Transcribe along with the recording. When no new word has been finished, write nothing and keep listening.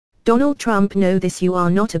Donald Trump, know this: you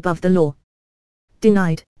are not above the law.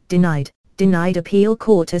 Denied, denied, denied. Appeal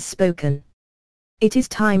court has spoken. It is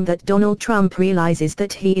time that Donald Trump realizes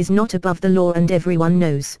that he is not above the law, and everyone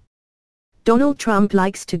knows. Donald Trump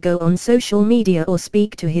likes to go on social media or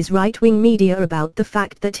speak to his right-wing media about the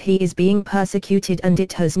fact that he is being persecuted, and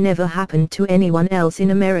it has never happened to anyone else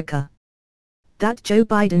in America. That Joe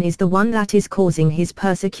Biden is the one that is causing his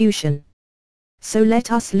persecution. So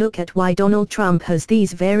let us look at why Donald Trump has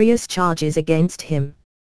these various charges against him.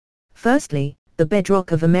 Firstly, the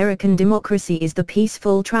bedrock of American democracy is the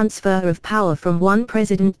peaceful transfer of power from one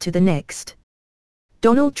president to the next.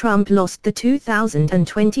 Donald Trump lost the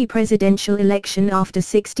 2020 presidential election after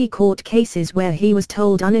 60 court cases where he was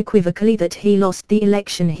told unequivocally that he lost the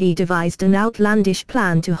election. He devised an outlandish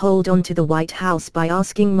plan to hold on to the White House by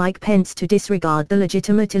asking Mike Pence to disregard the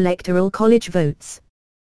legitimate Electoral College votes.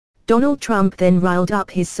 Donald Trump then riled up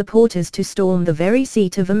his supporters to storm the very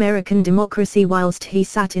seat of American democracy whilst he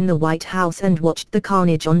sat in the White House and watched the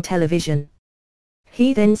carnage on television.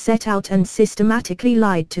 He then set out and systematically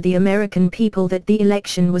lied to the American people that the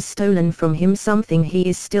election was stolen from him, something he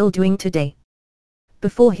is still doing today.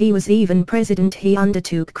 Before he was even president, he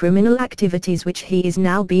undertook criminal activities which he is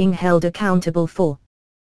now being held accountable for.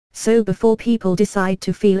 So before people decide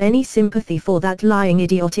to feel any sympathy for that lying,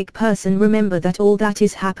 idiotic person, remember that all that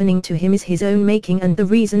is happening to him is his own making, and the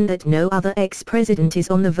reason that no other ex-president is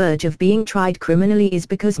on the verge of being tried criminally is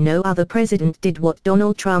because no other president did what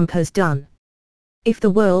Donald Trump has done. If the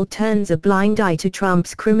world turns a blind eye to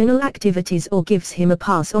Trump's criminal activities or gives him a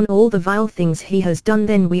pass on all the vile things he has done,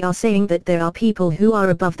 then we are saying that there are people who are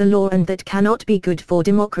above the law, and that cannot be good for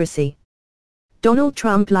democracy. Donald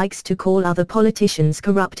Trump likes to call other politicians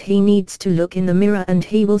corrupt. He needs to look in the mirror and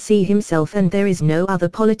he will see himself, and there is no other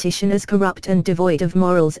politician as corrupt and devoid of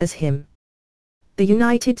morals as him. The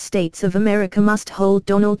United States of America must hold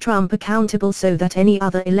Donald Trump accountable so that any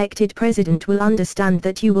other elected president will understand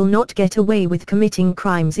that you will not get away with committing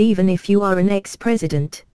crimes even if you are an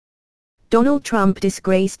ex-president. Donald Trump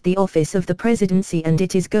disgraced the office of the presidency, and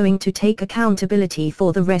it is going to take accountability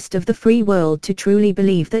for the rest of the free world to truly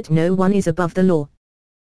believe that no one is above the law.